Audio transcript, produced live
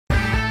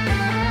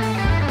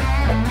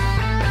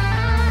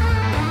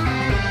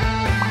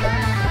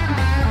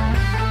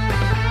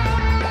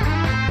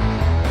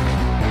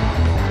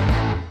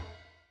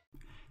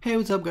Hey,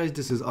 what's up guys,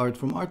 this is Art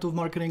from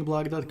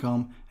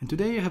artofmarketingblog.com, and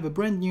today I have a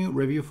brand new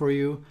review for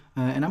you,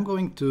 and I'm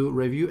going to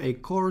review a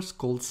course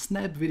called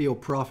Snap Video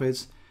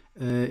Profits.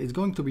 It's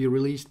going to be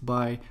released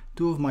by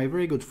two of my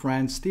very good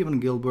friends, Steven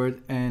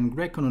Gilbert and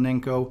Greg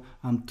Kononenko,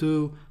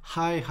 two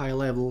high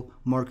level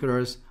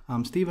marketers.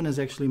 Steven is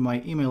actually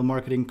my email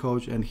marketing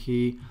coach, and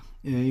he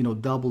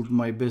doubled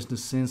my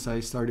business since I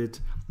started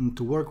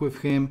to work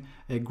with him.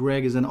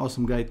 Greg is an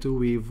awesome guy too.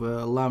 We've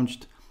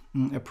launched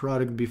a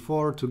product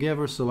before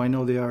together, so I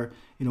know they are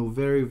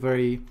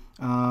very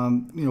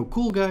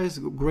cool guys,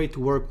 great to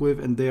work with,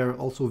 and they are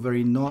also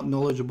very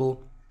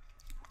knowledgeable.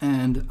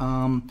 And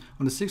on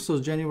the 6th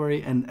of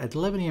January and at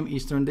 11 a.m.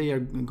 Eastern, they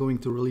are going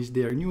to release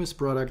their newest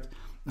product,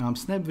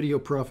 Snap Video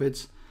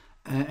Profits.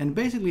 And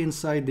basically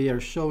inside they are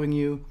showing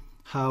you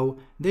how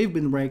they've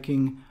been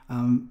ranking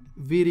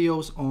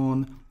videos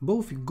on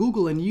both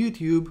Google and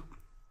YouTube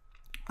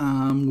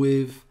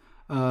with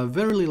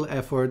very little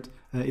effort.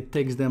 It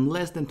takes them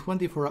less than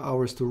 24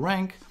 hours to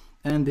rank,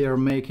 and they are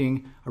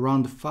making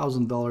around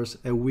 $1,000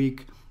 a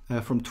week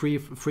from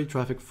free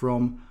traffic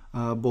from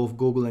both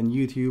Google and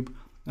YouTube.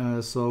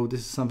 So this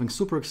is something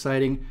super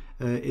exciting.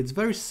 It's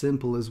very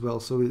simple as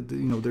well, so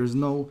there's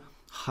no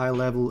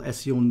high-level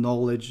SEO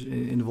knowledge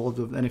involved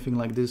with anything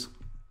like this.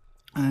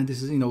 And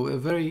this is a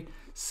very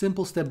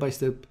simple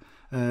step-by-step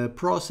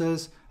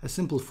process, a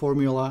simple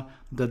formula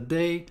that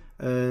they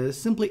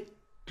simply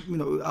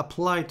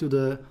apply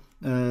to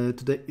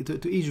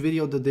each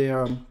video that they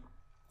are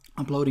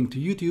uploading to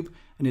YouTube,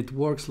 and it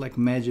works like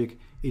magic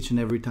each and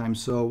every time.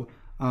 So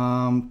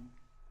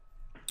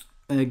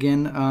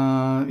again,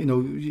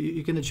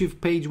 you can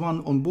achieve page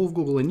one on both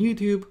Google and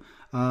YouTube.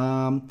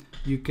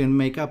 You can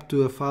make up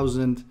to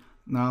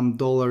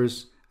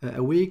 $1,000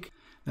 a week.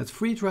 That's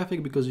free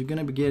traffic because you're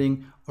gonna be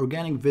getting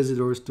organic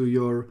visitors to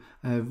your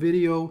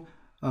video.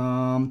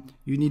 You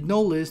need no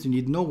list, you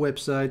need no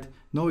website,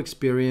 no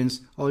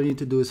experience. All you need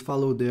to do is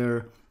follow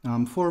their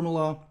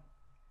formula.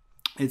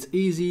 It's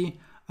easy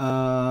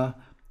to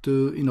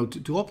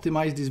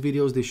optimize these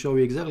videos. They show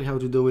you exactly how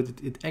to do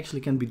it. It actually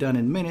can be done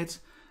in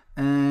minutes,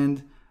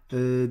 and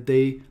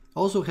they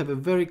also have a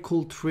very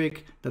cool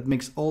trick that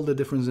makes all the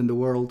difference in the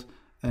world.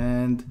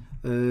 And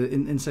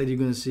inside you're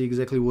going to see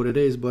exactly what it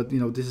is, but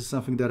this is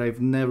something that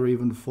I've never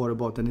even thought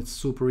about, and it's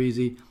super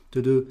easy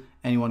to do.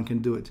 Anyone can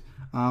do it.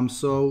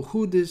 So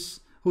who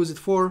is it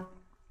for?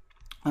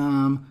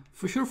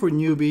 For sure for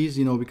newbies,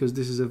 because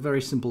this is a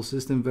very simple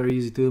system, very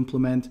easy to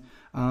implement.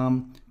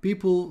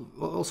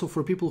 Also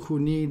for people who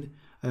need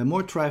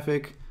more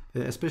traffic,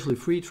 especially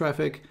free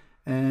traffic,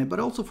 but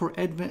also for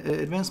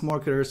advanced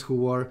marketers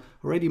who are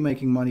already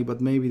making money,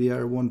 but maybe they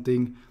are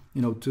wanting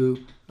to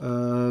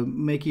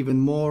make even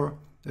more,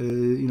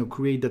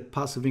 create that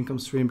passive income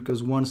stream,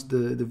 because once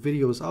the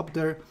video is up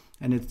there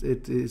and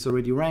it's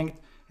already ranked,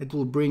 it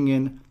will bring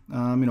in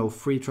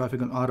free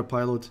traffic on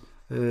autopilot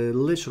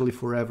literally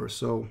forever.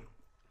 So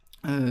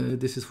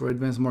this is for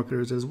advanced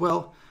marketers as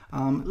well.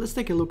 Let's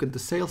take a look at the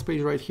sales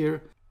page right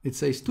here. It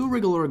says, two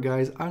regular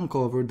guys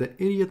uncovered the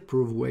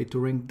idiot-proof way to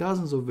rank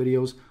dozens of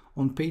videos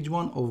on page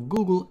one of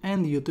Google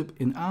and YouTube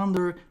in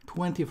under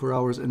 24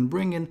 hours and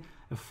bring in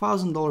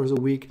 $1,000 a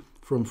week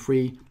from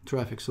free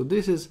traffic. So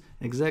this is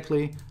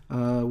exactly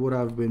what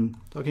I've been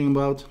talking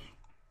about.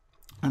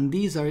 And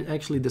these are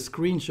actually the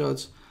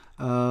screenshots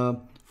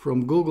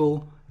from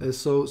Google.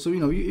 So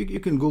you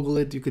can Google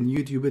it, you can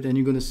YouTube it, and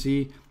you're going to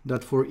see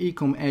that for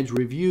Ecom Edge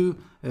Review,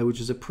 which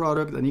is an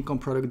ecom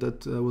product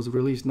that was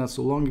released not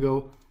so long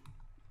ago,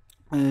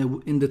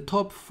 in the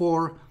top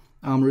 4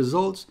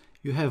 results,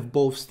 you have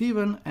both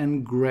Steven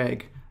and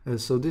Greg.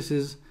 So this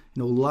is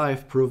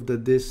live proof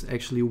that this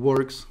actually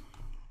works.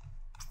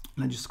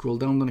 Let's just scroll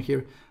down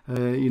here.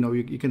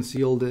 You can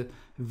see all the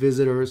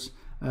visitors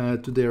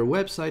to their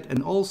website,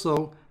 and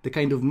also the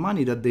kind of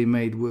money that they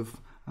made with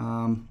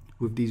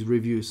these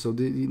reviews. So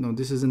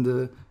this is in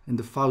the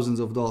thousands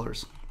of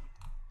dollars.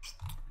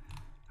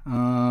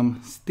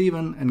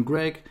 Steven and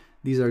Greg,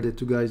 these are the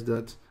two guys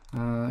that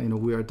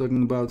we are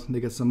talking about. They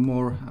get some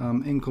more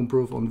income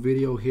proof on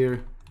video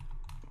here.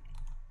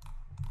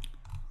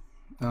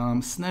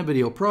 Snap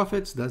Video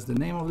Profits, that's the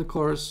name of the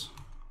course.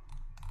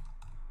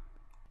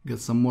 Get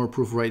some more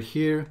proof right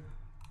here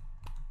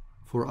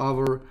for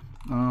our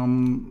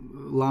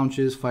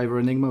launches. Fiverr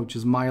Enigma, which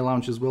is my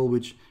launch as well,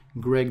 which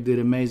Greg did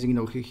amazing.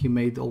 He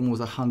made almost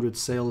 100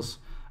 sales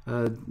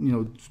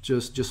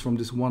just from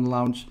this one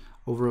launch,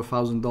 over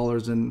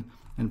 $1,000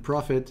 in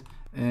profit,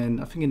 and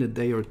I think in a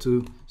day or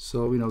two.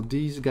 So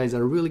these guys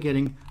are really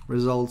getting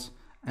results,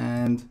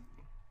 and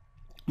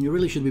you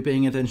really should be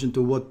paying attention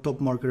to what top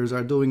marketers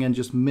are doing and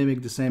just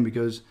mimic the same,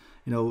 because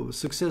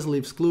success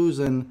leaves clues,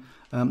 and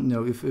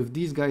if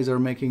these guys are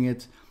making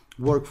it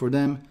work for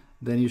them,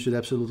 then you should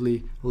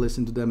absolutely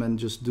listen to them and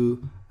just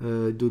do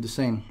the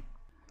same.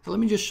 So let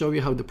me just show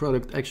you how the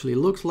product actually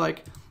looks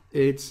like.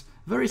 It's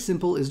very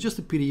simple. It's just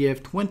a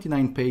PDF,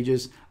 29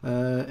 pages,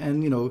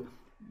 and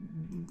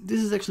this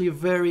is actually a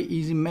very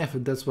easy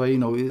method. That's why you're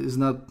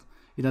not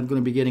going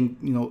to be getting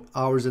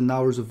hours and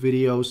hours of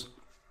videos.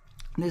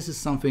 This is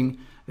something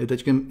that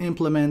you can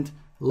implement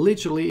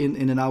literally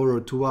in an hour or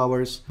 2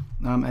 hours,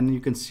 and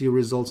you can see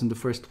results in the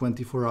first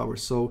 24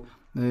 hours. So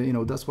you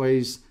know, that's why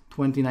it's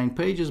 29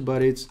 pages,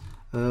 but it's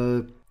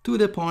to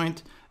the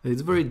point.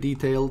 It's very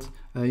detailed.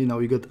 You know,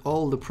 you got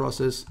all the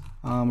process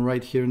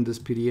right here in this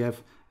PDF.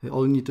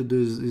 All you need to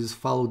do is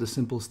follow the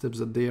simple steps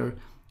that they are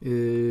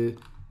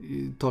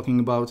talking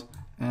about,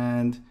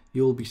 and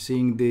you'll be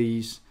seeing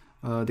these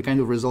the kind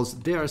of results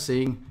they are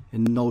saying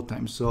in no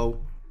time. So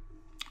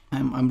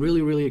I'm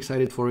really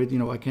excited for it. You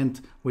know, I can't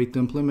wait to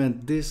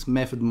implement this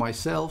method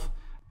myself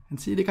and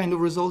see the kind of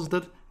results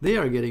that they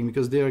are getting,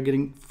 because they are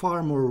getting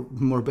far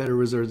more better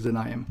results than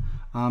I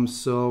am.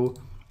 So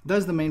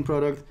that's the main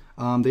product.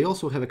 They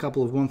also have a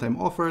couple of one-time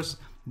offers.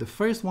 The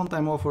first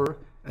one-time offer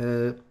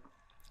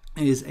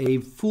is a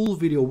full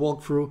video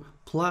walkthrough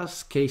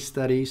plus case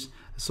studies.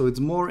 So it's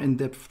more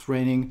in-depth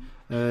training.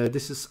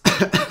 This is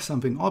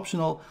something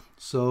optional.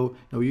 So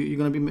you know, you're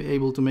going to be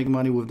able to make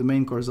money with the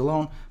main course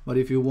alone. But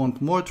if you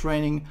want more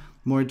training,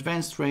 more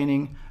advanced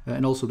training,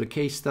 and also the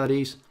case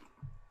studies,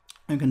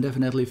 you can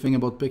definitely think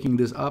about picking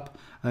this up.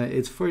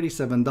 It's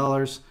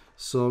 $37.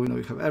 So you know,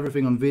 you have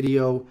everything on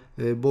video,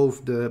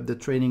 both the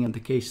training and the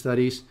case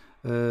studies.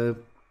 You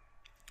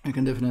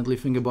can definitely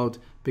think about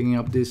picking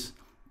up this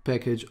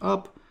package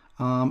up.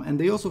 And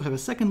they also have a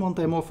second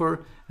one-time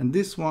offer, and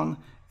this one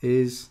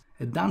is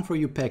a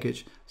done-for-you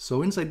package.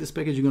 So inside this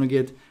package, you're gonna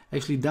get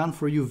actually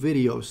done-for-you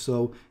videos.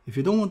 So if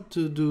you don't want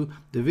to do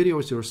the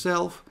videos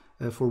yourself,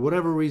 for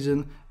whatever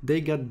reason, they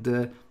got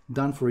the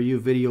done-for-you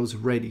videos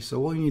ready.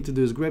 So all you need to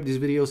do is grab these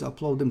videos,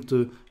 upload them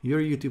to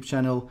your YouTube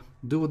channel,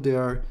 do what they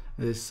are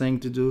saying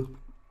to do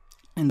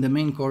in the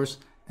main course,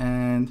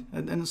 and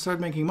start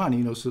making money.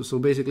 You know, so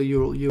basically you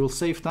will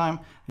save time,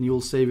 and you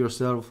will save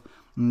yourself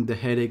the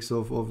headaches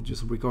of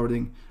just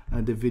recording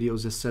the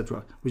videos,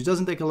 etc., which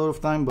doesn't take a lot of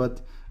time,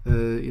 but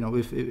you know,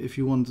 if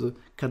you want to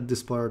cut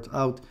this part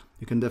out,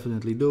 you can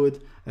definitely do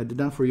it. The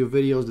done-for-you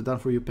videos, the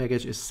done-for-you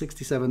package is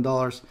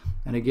 $67,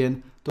 and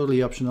again,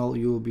 totally optional.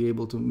 You will be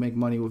able to make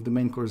money with the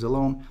main course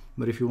alone,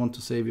 but if you want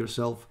to save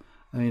yourself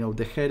you know,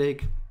 the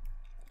headache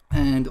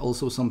and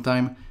also some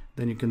time,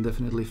 then you can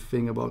definitely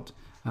think about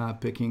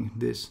picking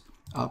this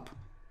up.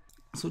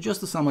 So just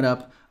to sum it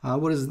up,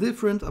 what is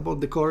different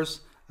about the course,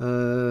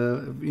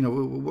 you know,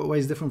 why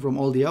it's different from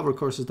all the other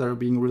courses that are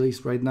being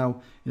released right now?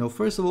 You know,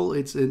 first of all,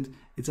 it's an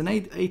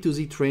A to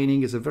Z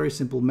training. It's a very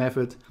simple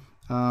method.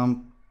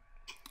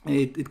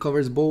 It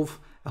covers both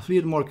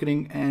affiliate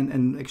marketing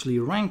and actually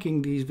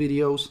ranking these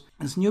videos.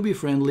 It's newbie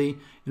friendly.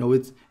 You know,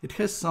 it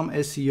has some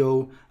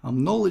SEO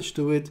knowledge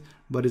to it,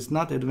 but it's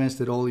not advanced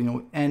at all. You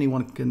know,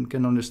 anyone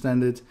can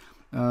understand it.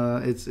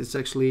 It's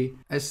actually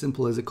as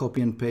simple as a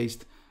copy and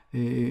paste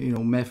you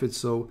know, method.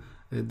 So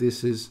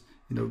this is,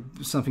 you know,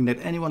 something that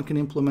anyone can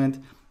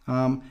implement.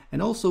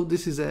 And also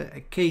this is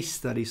a case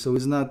study, so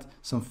it's not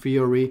some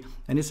theory,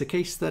 and it's a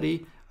case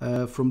study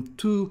from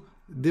two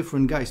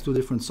different guys, two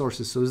different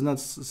sources. So it's not,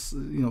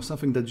 you know,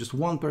 something that just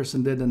one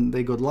person did and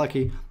they got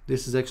lucky.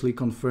 This is actually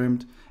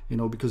confirmed, you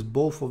know, because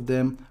both of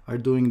them are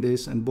doing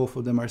this and both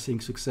of them are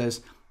seeing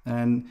success.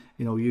 And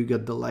you know, you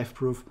get the live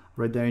proof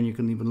right there, and you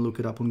can even look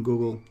it up on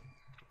Google.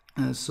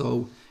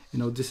 So you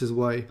know, this is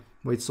why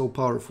it's so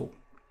powerful.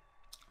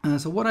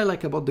 So what I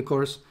like about the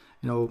course,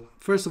 you know,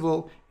 first of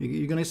all,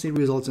 you're gonna see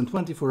results in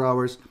 24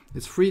 hours.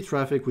 It's free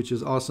traffic, which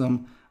is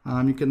awesome.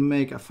 You can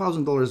make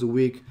 $1,000 a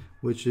week,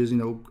 which is, you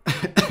know,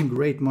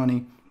 great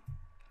money.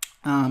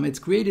 It's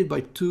created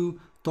by two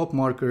top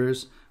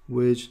marketers,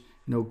 which,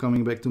 you know,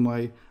 coming back to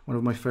one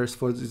of my first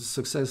thoughts, is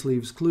success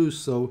leaves clues.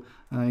 So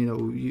you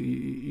know,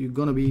 you're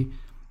gonna be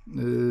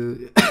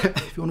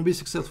if you want to be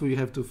successful, you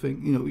have to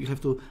think, you know, you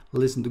have to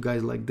listen to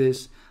guys like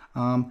this.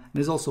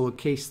 There's also a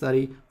case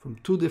study from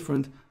two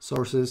different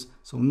sources,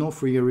 so no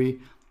theory,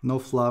 no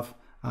fluff,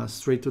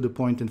 straight to the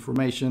point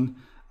information,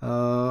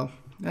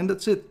 and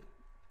that's it.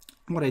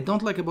 What I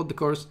don't like about the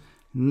course,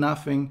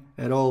 nothing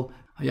at all.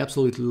 I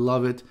absolutely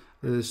love it,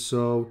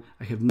 so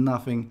I have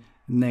nothing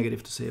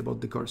negative to say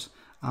about the course.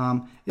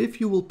 If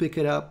you will pick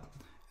it up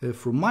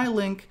from my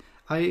link,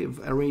 I've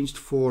arranged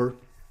for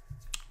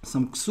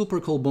some super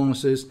cool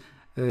bonuses.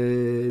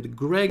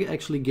 Greg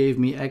actually gave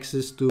me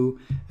access to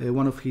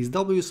one of his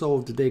WSO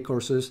of the Day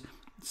courses,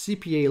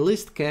 CPA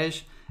List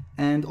Cash,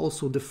 and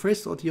also the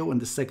first OTO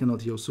and the second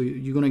OTO. So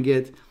you're gonna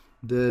get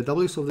the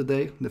WSO of the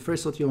Day, the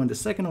first OTO and the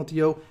second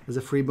OTO as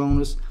a free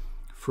bonus.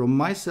 From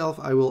myself,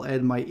 I will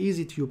add my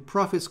EasyTube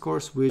Profits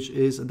course, which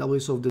is a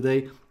WSO of the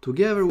Day,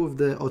 together with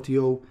the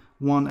OTO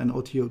 1 and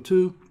OTO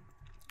 2,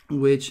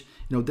 which,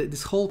 you know,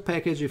 this whole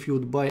package, if you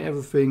would buy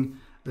everything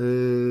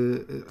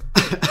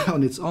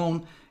on its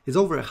own, is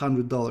over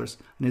 $100,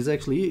 and it's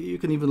actually, you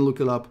can even look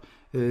it up.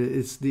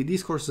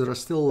 These courses are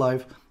still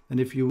live, and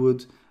if you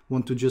would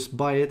want to just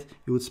buy it,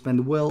 you would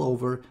spend well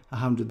over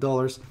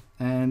 $100,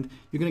 and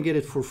you're gonna get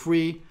it for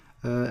free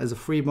as a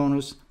free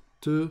bonus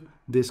to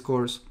this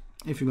course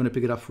if you're gonna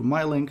pick it up from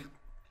my link.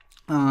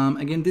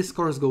 Again, this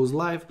course goes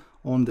live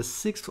on the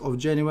 6th of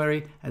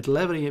January at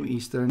 11 AM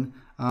Eastern.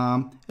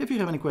 If you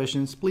have any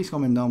questions, please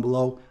comment down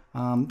below.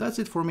 That's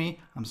it for me.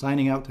 I'm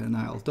signing out, and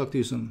I'll talk to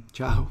you soon.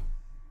 Ciao.